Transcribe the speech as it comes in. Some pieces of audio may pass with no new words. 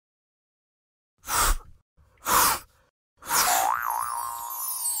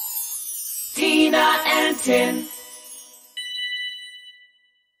Tina and Tin.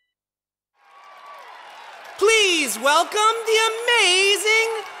 Please welcome the amazing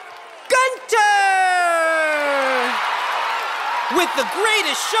GUNTER! With the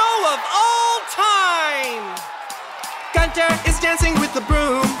greatest show of all time! GUNTER is dancing with the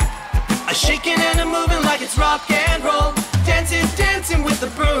broom, a shaking and a moving like it's rock and roll. Dancing, dancing with the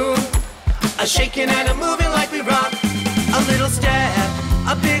broom, a shaking and a moving like we rock. A little step,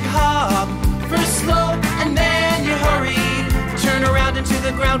 a big hop, first slow and then you hurry. Turn around into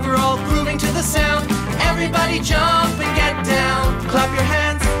the ground, we're all grooving to the sound. Everybody jump and get down. Clap your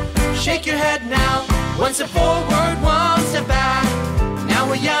hands, shake your head now. One step forward, one step back. Now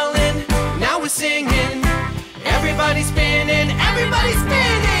we're yelling, now we're singing. Everybody's spinning, everybody's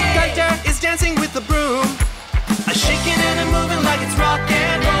spinning. GUNTER is dancing with the broom, a shaking and a moving like it's rock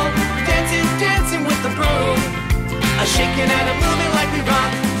and roll. Dancing, dancing with the broom, a shaking and a moving like we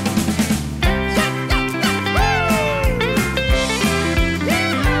rock.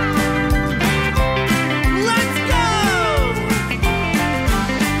 Let's go!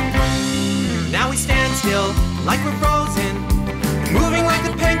 Now we stand still like we're frozen, moving like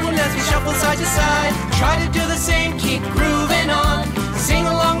the penguin as we shuffle side to side. Try to do the same, keep grooving on. Sing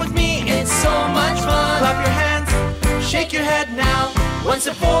along with me, it's so much fun. Clap your hands, shake your head now. One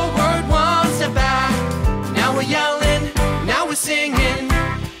step forward, one step back. Now we're yelling, now we're singing.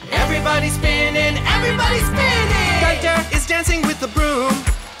 Everybody's spinning, everybody's spinning. GUNTER is dancing with the broom,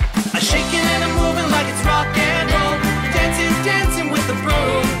 a shaking and a moving like it's rock and roll. Dancing, dancing with the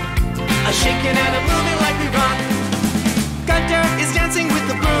broom, a shaking and a moving like we rock. GUNTER is dancing with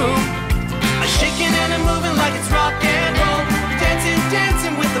the broom, a shaking and a moving like it's rock and roll. Dancing,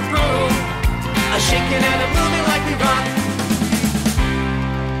 dancing with the broom, a shaking and a moving like we rock.